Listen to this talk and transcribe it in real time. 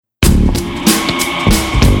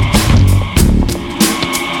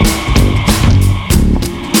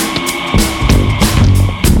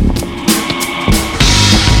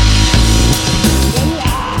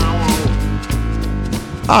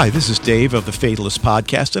Hi, this is Dave of the Fatalist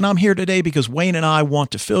Podcast, and I'm here today because Wayne and I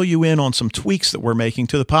want to fill you in on some tweaks that we're making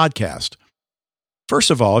to the podcast. First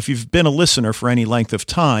of all, if you've been a listener for any length of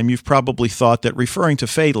time, you've probably thought that referring to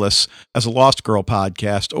Fatalists as a Lost Girl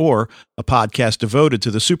podcast or a podcast devoted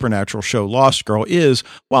to the supernatural show Lost Girl is,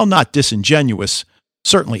 while not disingenuous,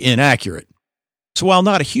 certainly inaccurate. So while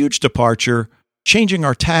not a huge departure, changing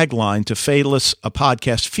our tagline to Fatalists, a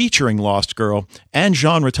podcast featuring Lost Girl and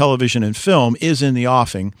genre television and film is in the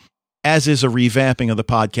offing, as is a revamping of the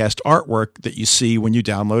podcast artwork that you see when you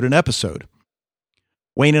download an episode.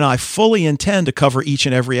 Wayne and I fully intend to cover each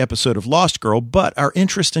and every episode of Lost Girl, but our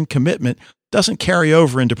interest and commitment doesn't carry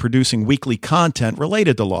over into producing weekly content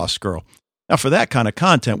related to Lost Girl. Now, for that kind of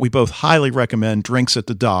content, we both highly recommend Drinks at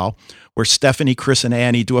the Doll, where Stephanie, Chris, and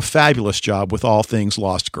Annie do a fabulous job with all things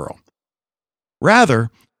Lost Girl. Rather,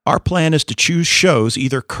 our plan is to choose shows,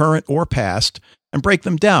 either current or past, and break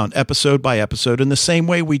them down episode by episode in the same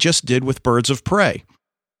way we just did with Birds of Prey.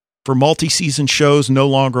 For multi-season shows no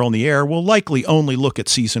longer on the air, we'll likely only look at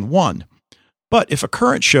season 1. But if a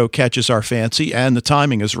current show catches our fancy and the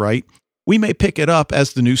timing is right, we may pick it up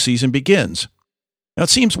as the new season begins. Now, it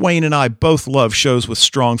seems Wayne and I both love shows with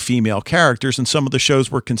strong female characters, and some of the shows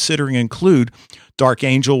we're considering include Dark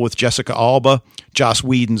Angel with Jessica Alba, Joss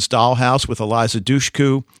Whedon's Dollhouse with Eliza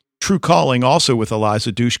Dushku, True Calling also with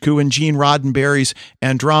Eliza Dushku, and Gene Roddenberry's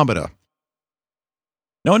Andromeda.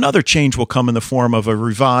 Now, another change will come in the form of a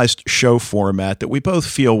revised show format that we both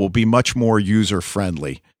feel will be much more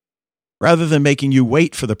user-friendly. Rather than making you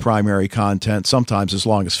wait for the primary content, sometimes as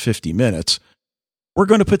long as 50 minutes, we're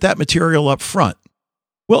going to put that material up front.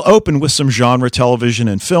 We'll open with some genre television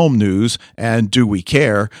and film news, and do we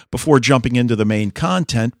care, before jumping into the main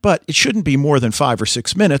content, but it shouldn't be more than 5 or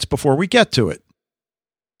 6 minutes before we get to it.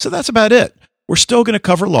 So that's about it. We're still going to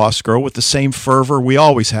cover Lost Girl with the same fervor we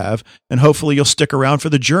always have, and hopefully you'll stick around for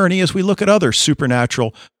the journey as we look at other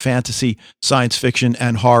supernatural, fantasy, science fiction,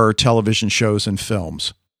 and horror television shows and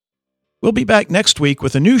films. We'll be back next week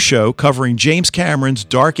with a new show covering James Cameron's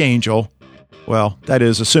Dark Angel. Well, that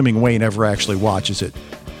is, assuming Wayne ever actually watches it.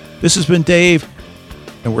 This has been Dave,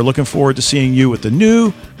 and we're looking forward to seeing you with the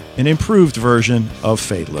new and improved version of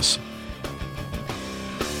Fatalist.